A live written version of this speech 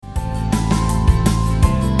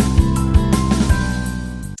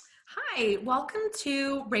Hi, welcome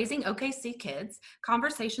to Raising OKC Kids,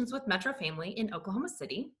 Conversations with Metro Family in Oklahoma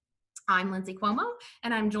City. I'm Lindsay Cuomo,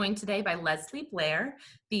 and I'm joined today by Leslie Blair,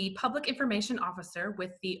 the Public Information Officer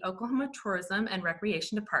with the Oklahoma Tourism and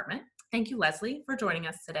Recreation Department. Thank you, Leslie, for joining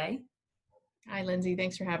us today. Hi, Lindsay.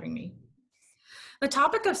 Thanks for having me. The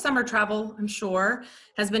topic of summer travel, I'm sure,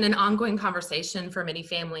 has been an ongoing conversation for many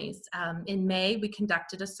families. In May, we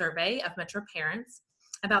conducted a survey of Metro parents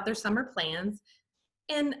about their summer plans,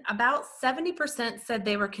 and about 70% said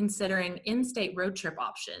they were considering in-state road trip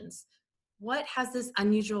options. What has this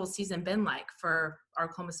unusual season been like for our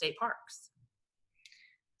Oklahoma State parks?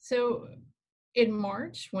 So in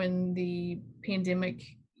March, when the pandemic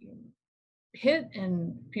hit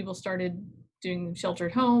and people started doing shelter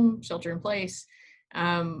at home, shelter in place,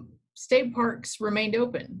 state parks remained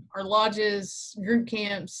open. Our lodges, group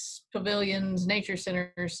camps, pavilions, nature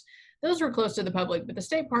centers, those were closed to the public, but the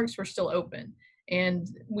state parks were still open. And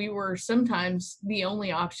we were sometimes the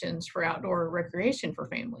only options for outdoor recreation for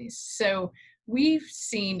families. So we've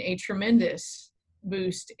seen a tremendous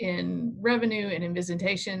boost in revenue and in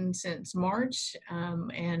visitation since March.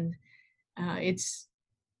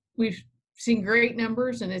 We've seen great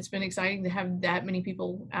numbers, and it's been exciting to have that many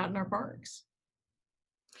people out in our parks.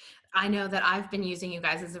 I know that I've been using you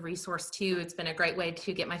guys as a resource too. It's been a great way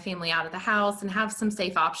to get my family out of the house and have some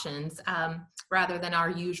safe options rather than our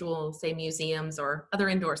usual, say, museums or other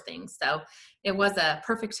indoor things. So it was a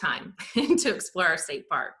perfect time to explore our state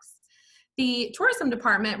parks. The tourism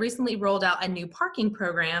department recently rolled out a new parking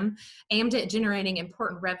program aimed at generating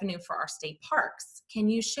important revenue for our state parks. Can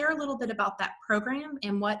you share a little bit about that program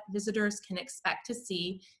and what visitors can expect to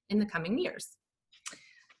see in the coming years?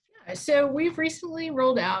 So we've recently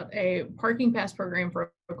rolled out a parking pass program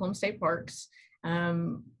for Oklahoma State parks.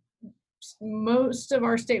 Most of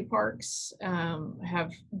our state parks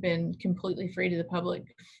have been completely free to the public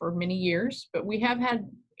for many years, but we have had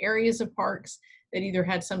areas of parks that either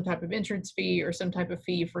had some type of entrance fee or some type of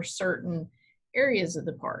fee for certain areas of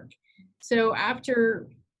the park. So after,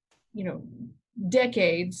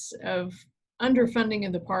 decades of underfunding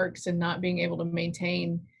of the parks and not being able to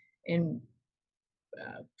maintain and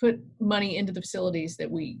put money into the facilities that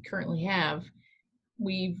we currently have,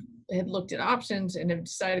 we had looked at options and have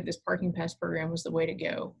decided this parking pass program was the way to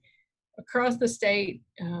go. Across the state,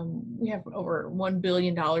 we have over $1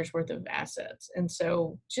 billion worth of assets. And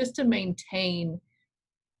so just to maintain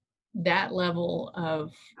that level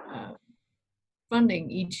of funding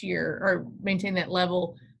each year, or maintain that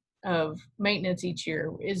level of maintenance each year,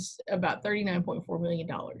 is about $39.4 million.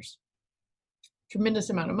 Tremendous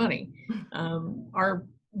amount of money. Our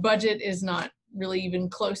budget is not really even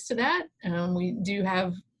close to that. We do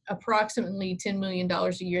have approximately $10 million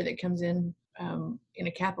a year that comes in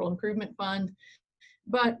a capital improvement fund.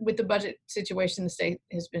 But with the budget situation the state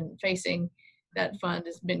has been facing, that fund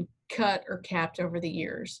has been cut or capped over the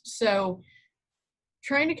years. So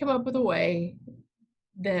trying to come up with a way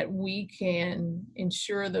that we can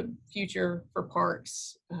ensure the future for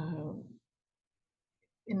parks,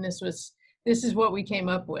 and this is what we came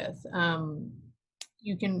up with.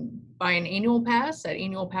 You can buy an annual pass. That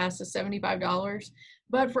annual pass is $75.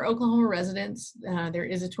 But for Oklahoma residents, there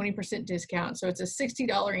is a 20% discount. So it's a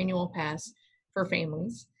 $60 annual pass for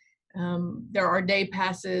families. There are day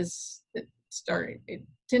passes that start at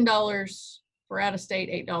 $10 for out of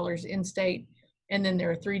state, $8 in state. And then there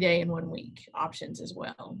are 3-day and 1 week options as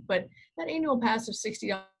well. But that annual pass of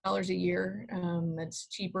 $60 a year, that's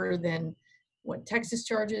cheaper than what Texas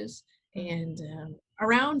charges. And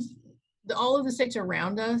around all of the states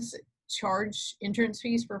around us charge entrance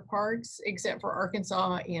fees for parks, except for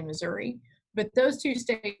Arkansas and Missouri. But those two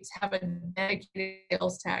states have a dedicated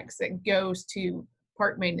sales tax that goes to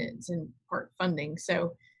park maintenance and park funding.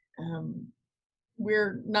 So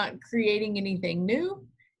we're not creating anything new.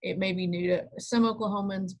 It may be new to some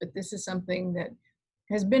Oklahomans, but this is something that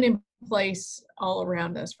has been in place all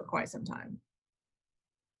around us for quite some time.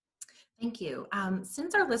 Thank you.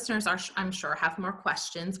 Since our listeners are, I'm sure, have more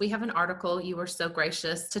questions, we have an article. You were so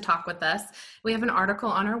gracious to talk with us. We have an article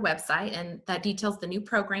on our website, and that details the new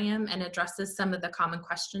program and addresses some of the common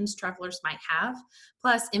questions travelers might have,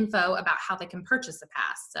 plus info about how they can purchase a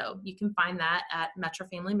pass. So you can find that at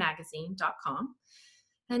metrofamilymagazine.com.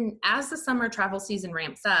 And as the summer travel season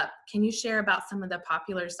ramps up, can you share about some of the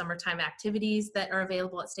popular summertime activities that are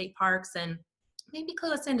available at state parks, and maybe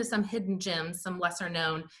clue us into some hidden gems, some lesser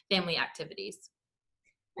known family activities?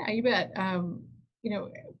 Yeah, you bet.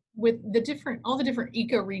 With all the different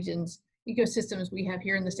ecosystems we have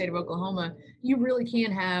here in the state of Oklahoma, you really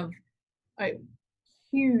can have a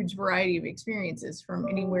huge variety of experiences, from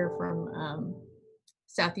anywhere from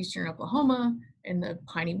southeastern Oklahoma and the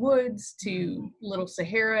piney woods to Little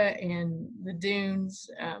Sahara and the dunes,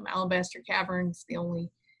 Alabaster Caverns, the only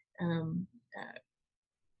um,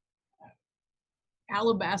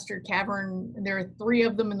 Alabaster Cavern. There are 3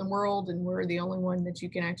 of them in the world, and we're the only one that you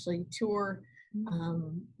can actually tour.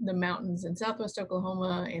 The mountains in southwest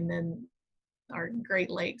Oklahoma, and then our Great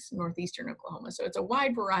Lakes, northeastern Oklahoma. So it's a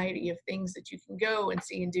wide variety of things that you can go and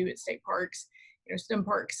see and do at state parks. You know, some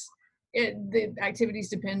parks, the activities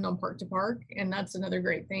depend on park to park, and that's another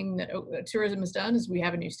great thing that tourism has done is we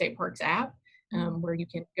have a new state parks app where you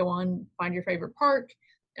can go on, find your favorite park.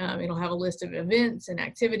 It'll have a list of events and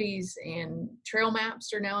activities, and trail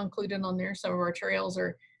maps are now included on there. Some of our trails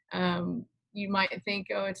are, you might think,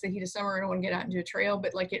 oh, it's the heat of summer, I don't want to get out and do a trail,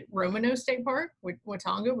 but like at Romano State Park,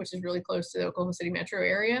 Watonga, which is really close to the Oklahoma City metro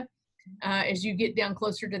area, as you get down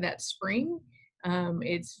closer to that spring,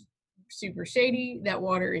 it's super shady. That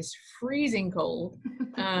water is freezing cold.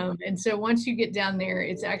 And so once you get down there,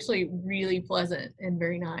 it's actually really pleasant and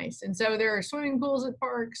very nice. And so there are swimming pools at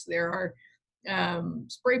parks, there are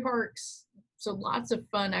spray parks, so lots of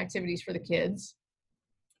fun activities for the kids.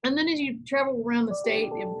 And then as you travel around the state,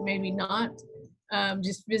 maybe not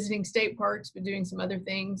just visiting state parks, but doing some other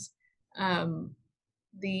things,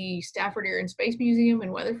 the Stafford Air and Space Museum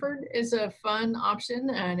in Weatherford is a fun option.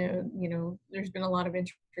 I know, you know, there's been a lot of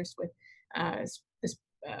interest with this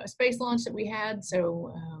space launch that we had,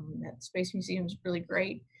 so that space museum is really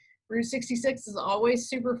great. Route 66 is always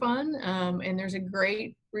super fun, and there's a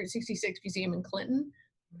great Route 66 museum in Clinton.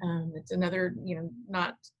 It's another, you know,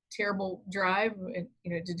 not terrible drive,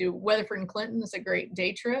 you know, to do. Weatherford and Clinton is a great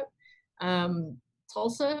day trip.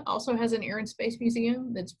 Tulsa also has an air and space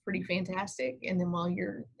museum that's pretty fantastic. And then while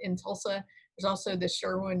you're in Tulsa, there's also the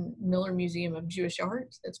Sherwin Miller Museum of Jewish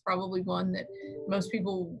Art. That's probably one that most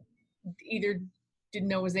people either didn't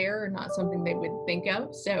know was there or not something they would think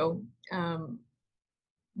of. So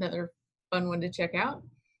another fun one to check out.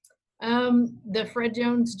 The Fred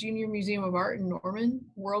Jones Jr. Museum of Art in Norman,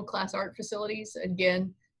 world-class art facilities.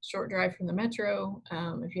 Again, short drive from the metro.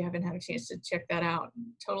 If you haven't had a chance to check that out,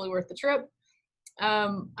 totally worth the trip.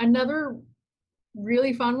 Another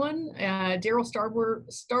really fun one, Daryl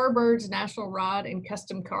Starbird's National Rod and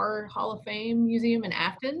Custom Car Hall of Fame Museum in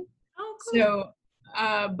Afton. Oh, cool. So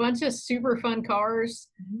a bunch of super fun cars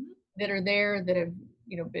that are there that have,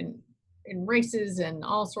 you know, been in races and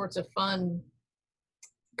all sorts of fun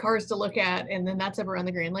cars to look at. And then that's up around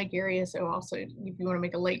the Grand Lake area. So also if you want to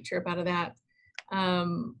make a lake trip out of that.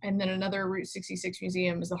 And then another Route 66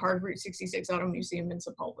 museum is the Hard Route 66 Auto Museum in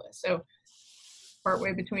Sepulveda. So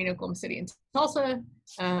partway between Oklahoma City and Tulsa,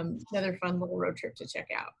 another fun little road trip to check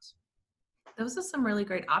out. Those are some really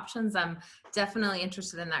great options. I'm definitely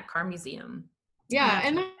interested in that car museum. Yeah,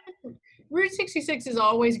 and Route 66 is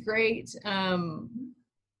always great.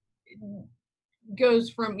 Goes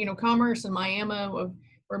from, you know, Commerce and Miami,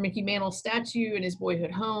 where Mickey Mantle's statue and his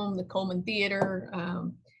boyhood home, the Coleman Theater,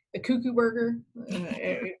 the Cuckoo Burger.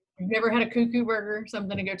 If you've never had a Cuckoo Burger,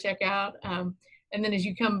 something to go check out. And then as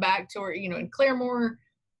you come back to, you know, in Claremore,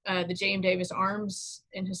 the J.M. Davis Arms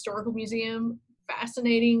and Historical Museum,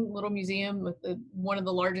 fascinating little museum with one of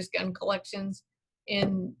the largest gun collections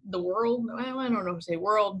in the world. Well, I don't know if to say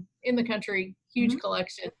world, in the country, huge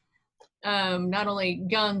collection. Not only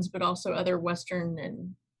guns, but also other Western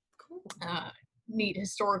and neat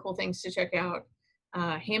historical things to check out.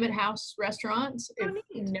 Hammett House restaurants. If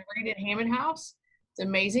you've never eaten at Hammett House, it's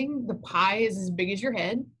amazing. The pie is as big as your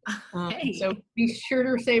head. Hey. So be sure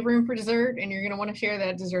to save room for dessert, and you're going to want to share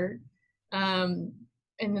that dessert. And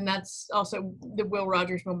then that's also the Will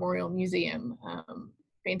Rogers Memorial Museum.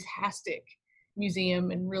 Fantastic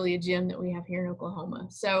museum and really a gem that we have here in Oklahoma.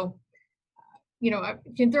 So, you know, I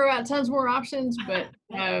can throw out tons more options, but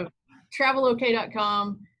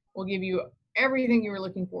travelok.com will give you everything you were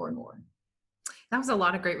looking for and more. That was a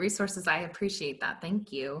lot of great resources. I appreciate that.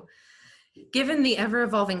 Thank you. Given the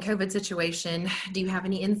ever-evolving COVID situation, do you have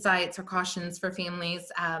any insights or cautions for families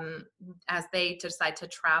as they decide to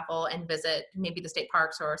travel and visit maybe the state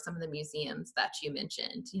parks or some of the museums that you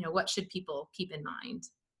mentioned? You know, what should people keep in mind?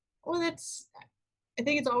 Well, I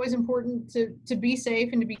think it's always important to be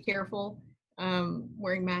safe and to be careful,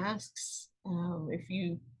 wearing masks. If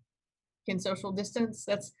you can social distance,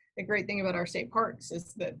 that's the great thing about our state parks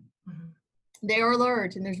is that they are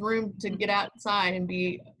large and there's room to get outside and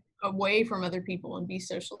be away from other people and be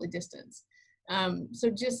socially distanced.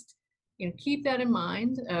 So just, you know, keep that in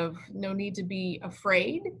mind of no need to be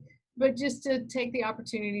afraid, but just to take the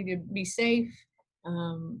opportunity to be safe,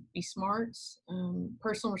 be smart.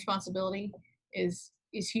 Personal responsibility is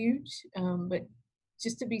huge, but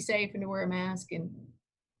just to be safe and to wear a mask and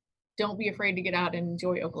don't be afraid to get out and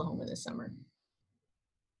enjoy Oklahoma this summer.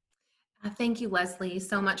 Thank you, Leslie,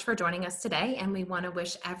 so much for joining us today. And we want to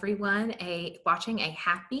wish everyone watching a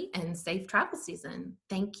happy and safe travel season.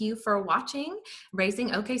 Thank you for watching Raising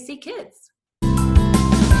OKC Kids.